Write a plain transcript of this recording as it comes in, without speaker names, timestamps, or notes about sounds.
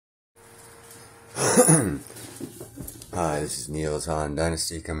Hi, this is Neil's Han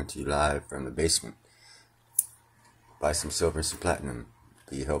Dynasty coming to you live from the basement. Buy some silver, some platinum.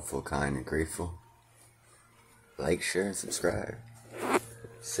 Be helpful, kind, and grateful. Like, share, and subscribe.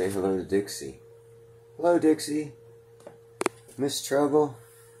 Say hello to Dixie. Hello, Dixie. Miss Trouble.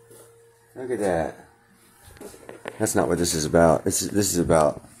 Look at that. That's not what this is about. This is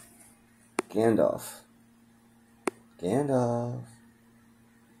about Gandalf. Gandalf.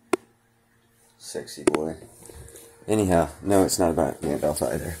 Sexy boy. Anyhow, no, it's not about Gandalf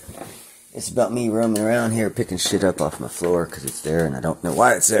either. It's about me roaming around here picking shit up off my floor because it's there and I don't know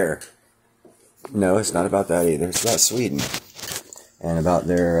why it's there. No, it's not about that either. It's about Sweden. And about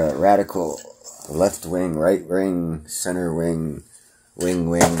their radical left wing, right wing, center wing, wing,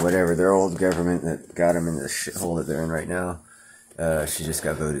 whatever. Their old government that got them in the shithole that they're in right now. She just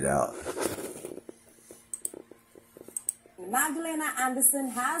got voted out. Magdalena Andersson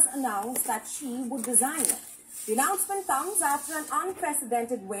has announced that she would resign. The announcement comes after an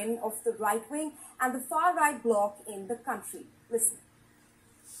unprecedented win of the right wing and the far-right bloc in the country. Listen.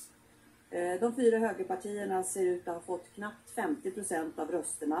 De fyra högerpartierna ser ut att ha fått knappt 50% av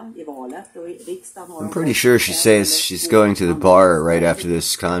rösterna I valet och I riksdagen har. I'm pretty sure she says she's going to the bar right after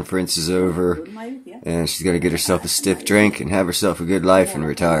this conference is over and she's going to get herself a stiff drink and have herself a good life and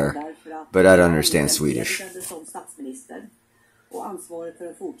retire. But I don't understand Swedish. Och ansvaret för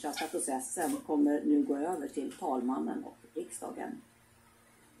den fortsatta processen kommer nu gå över till talmannen och riksdagen.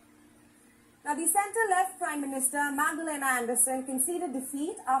 Now, the center-left Prime Minister Magdalena Andersson conceded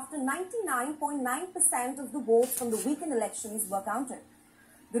defeat after 99.9% of the votes from the weekend elections were counted.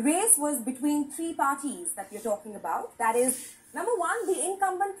 The race was between three parties that we're talking about. That is, number one, the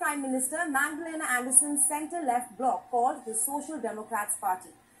incumbent Prime Minister Magdalena Andersson's center-left bloc called the Social Democrats Party.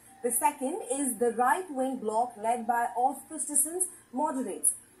 The second is the right-wing bloc led by Ulf Kristersson's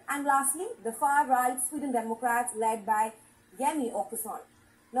moderates. And lastly, the far-right Sweden Democrats led by Jimmie Åkesson.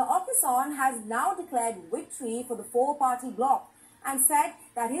 Now, Åkesson has now declared victory for the four-party bloc and said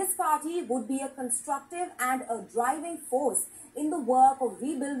that his party would be a constructive and a driving force in the work of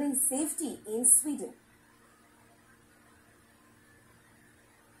rebuilding safety in Sweden.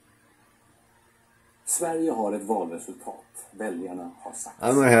 Sverige har ett valresultat. Väljarna har sagt.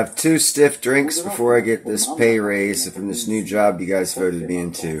 I'm going to have 2 stiff drinks before I get this pay raise from this new job you guys voted me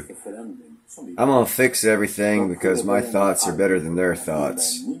into. I'm going to fix everything because my thoughts are better than their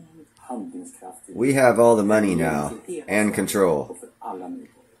thoughts. We have all the money now and control.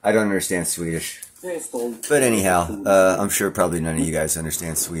 I don't understand Swedish. But anyhow, I'm sure probably none of you guys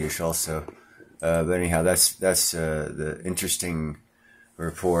understand Swedish also. But anyhow, that's the interesting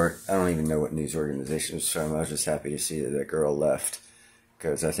report. I don't even know what news organization it was from. I was just happy to see that that girl left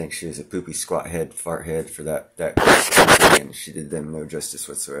because I think she was a poopy squat head, fart head for that country, and she did them no justice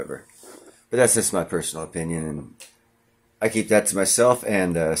whatsoever. But that's just my personal opinion, and I keep that to myself,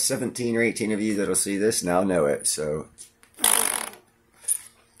 and 17 or 18 of you that'll see this now know it, so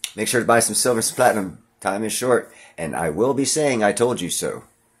make sure to buy some silver, some platinum. Time is short, and I will be saying I told you so.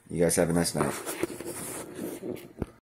 You guys have a nice night.